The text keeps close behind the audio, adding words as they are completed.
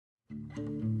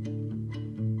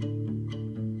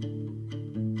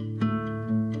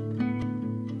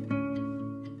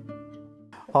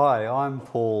Hi, I'm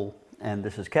Paul and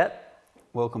this is Kat.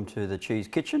 Welcome to the Cheese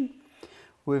Kitchen.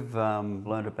 We've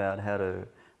learned about how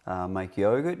to make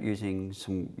yogurt using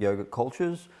some yogurt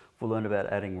cultures. We've learned about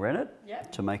adding rennet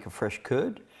to make a fresh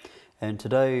curd. And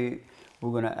today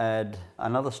we're going to add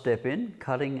another step in,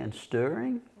 cutting and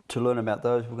stirring. To learn about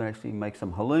those, we're going to actually make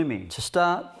some halloumi. To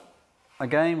start,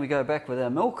 again, we go back with our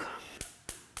milk.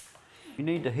 You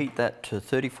need to heat that to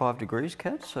 35 degrees,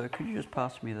 Kat, so could you just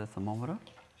pass me the thermometer?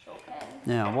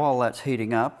 Now, while that's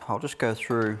heating up, I'll just go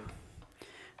through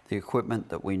the equipment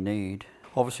that we need.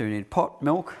 Obviously, we need pot,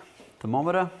 milk,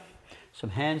 thermometer, some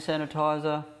hand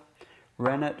sanitizer,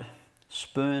 rennet,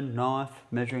 spoon, knife,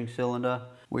 measuring cylinder.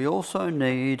 We also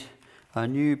need a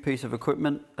new piece of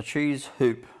equipment, a cheese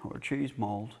hoop or a cheese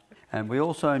mold. And we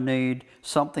also need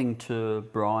something to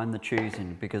brine the cheese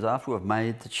in, because after we've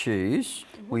made the cheese,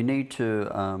 we need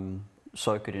to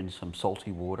soak it in some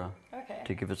salty water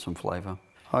to give it some flavour.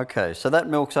 Okay, so that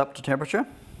milk's up to temperature,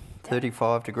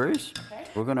 35 degrees. Okay.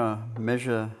 We're going to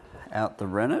measure out the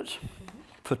rennet.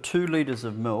 For 2 litres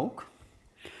of milk,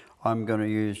 I'm going to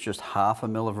use just half a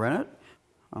ml of rennet.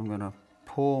 I'm going to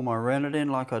pour my rennet in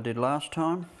like I did last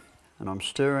time, and I'm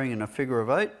stirring in a figure of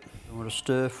 8. I'm going to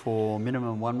stir for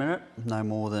minimum 1 minute, no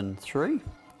more than 3. And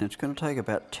it's going to take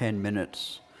about 10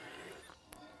 minutes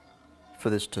for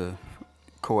this to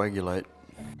coagulate.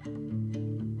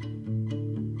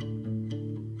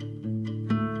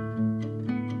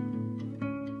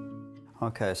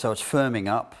 Okay, so it's firming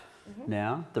up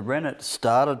now. The rennet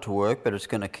started to work, but it's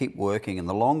going to keep working, and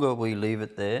the longer we leave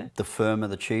it there, the firmer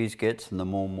the cheese gets and the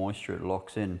more moisture it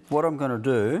locks in. What I'm going to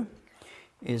do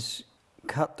is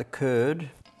cut the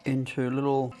curd into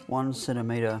little 1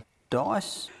 centimetre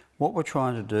dice. What we're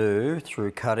trying to do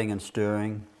through cutting and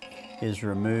stirring is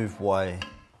remove whey.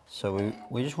 So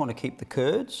we just want to keep the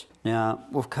curds. Now,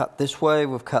 we've cut this way,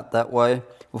 we've cut that way.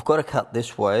 We've got to cut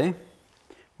this way,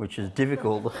 which is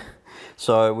difficult.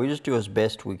 So we just do as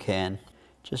best we can.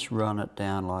 Just run it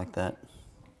down like that.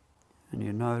 And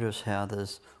you notice how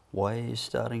there's whey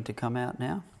starting to come out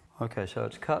now. Okay, so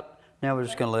it's cut. Now we're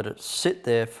just going to let it sit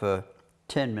there for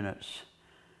 10 minutes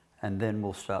and then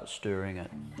we'll start stirring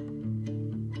it.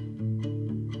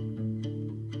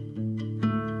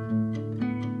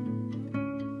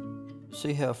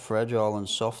 See how fragile and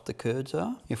soft the curds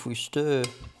are? If we stir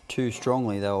too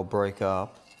strongly, they will break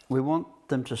up. We want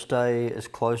them to stay as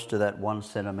close to that 1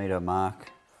 centimetre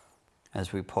mark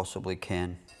as we possibly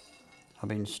can. I've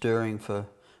been stirring for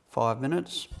 5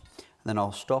 minutes, and then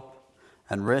I'll stop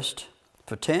and rest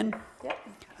for 10,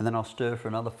 and then I'll stir for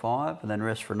another 5, and then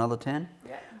rest for another 10.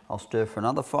 I'll stir for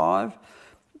another 5,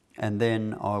 and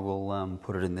then I will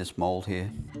put it in this mould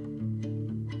here.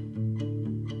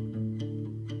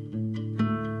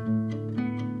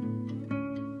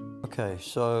 Okay,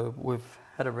 so we've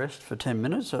had a rest for 10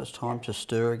 minutes, so it's time to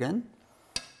stir again.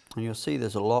 And you'll see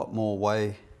there's a lot more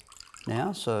whey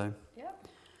now, so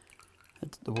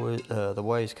the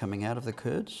whey is coming out of the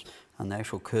curds, and the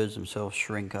actual curds themselves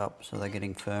shrink up, so they're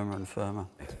getting firmer and firmer.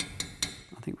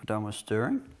 I think we're done with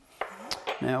stirring.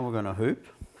 Now we're going to hoop.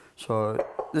 So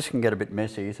this can get a bit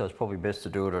messy, so it's probably best to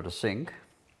do it at a sink.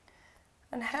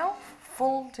 And how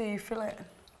full do you fill it?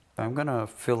 I'm going to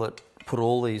fill it, put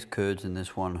all these curds in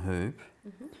this one hoop.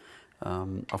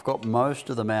 I've got most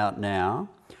of them out now,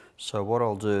 so what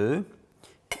I'll do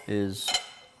is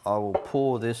I will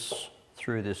pour this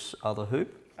through this other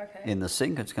hoop in the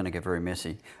sink. It's going to get very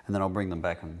messy, and then I'll bring them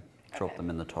back and drop them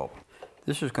in the top.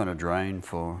 This is going to drain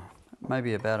for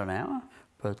maybe about an hour,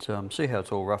 but see how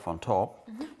it's all rough on top?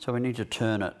 So we need to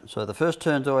turn it. So the first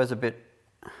turn's always a bit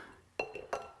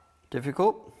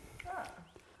difficult.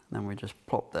 Then we just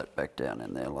plop that back down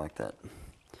in there like that.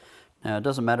 Now it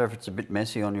doesn't matter if it's a bit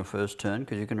messy on your first turn,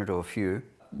 because you're going to do a few.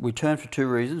 We turn for 2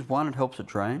 reasons. 1, it helps it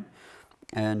drain,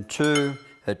 and 2,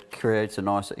 it creates a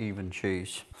nice even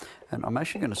cheese. And I'm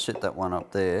actually going to sit that one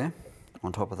up there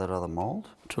on top of that other mould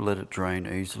to let it drain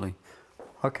easily.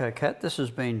 Okay, Kat, this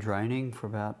has been draining for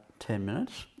about 10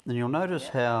 minutes. And you'll notice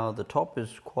how the top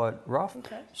is quite rough.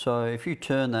 So if you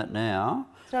turn that now...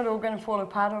 It's not all going to fall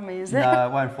apart on me, is it? No,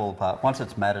 it won't fall apart. Once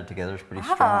it's matted together, it's pretty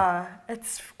strong.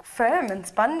 It's firm and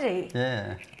spongy.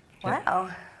 Yeah.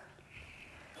 Wow.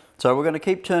 So we're going to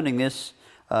keep turning this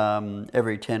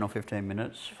every 10 or 15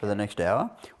 minutes for the next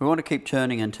hour. We want to keep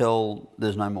turning until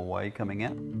there's no more whey coming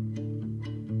out.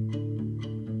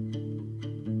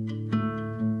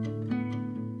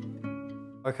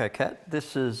 Okay, Kat,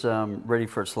 this is ready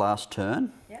for its last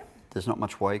turn. There's not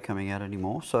much whey coming out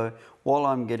anymore. So while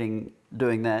I'm getting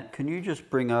doing that, can you just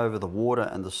bring over the water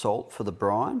and the salt for the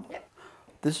brine? Yep.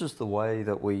 This is the way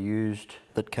that we used,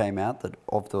 that came out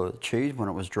of the cheese when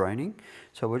it was draining.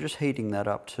 So we're just heating that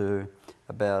up to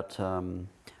about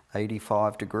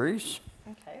 85 degrees.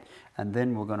 Okay. And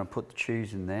then we're going to put the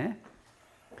cheese in there.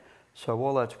 So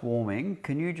while that's warming,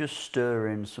 can you just stir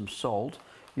in some salt?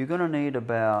 You're going to need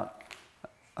about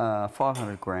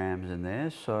 500 grams in there,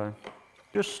 so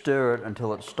just stir it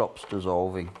until it stops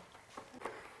dissolving.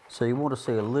 So you want to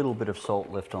see a little bit of salt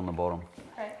left on the bottom.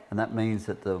 Okay. And that means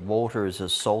that the water is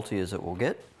as salty as it will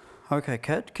get. Okay,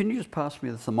 Kat, can you just pass me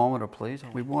the thermometer, please?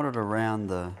 We want it around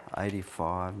the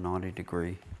 85, 90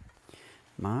 degree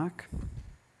mark.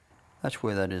 That's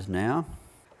where that is now.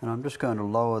 And I'm just going to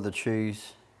lower the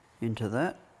cheese into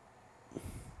that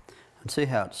and see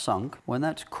how it's sunk. When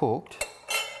that's cooked,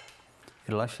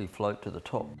 it'll actually float to the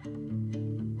top.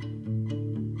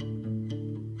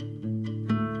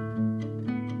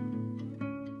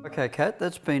 Okay, Kat,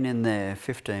 that's been in there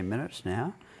 15 minutes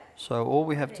now. So all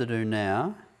we have to do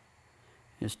now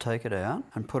is take it out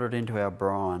and put it into our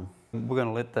brine. We're going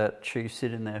to let that cheese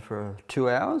sit in there for 2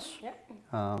 hours. Yep.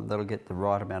 That'll get the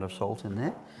right amount of salt in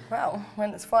there. Well,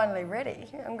 when it's finally ready,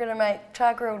 I'm going to make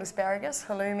char-grilled asparagus,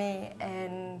 halloumi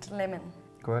and lemon.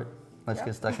 Great. Let's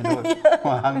get stuck into it.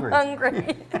 I'm hungry.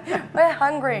 Hungry. We're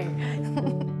hungry.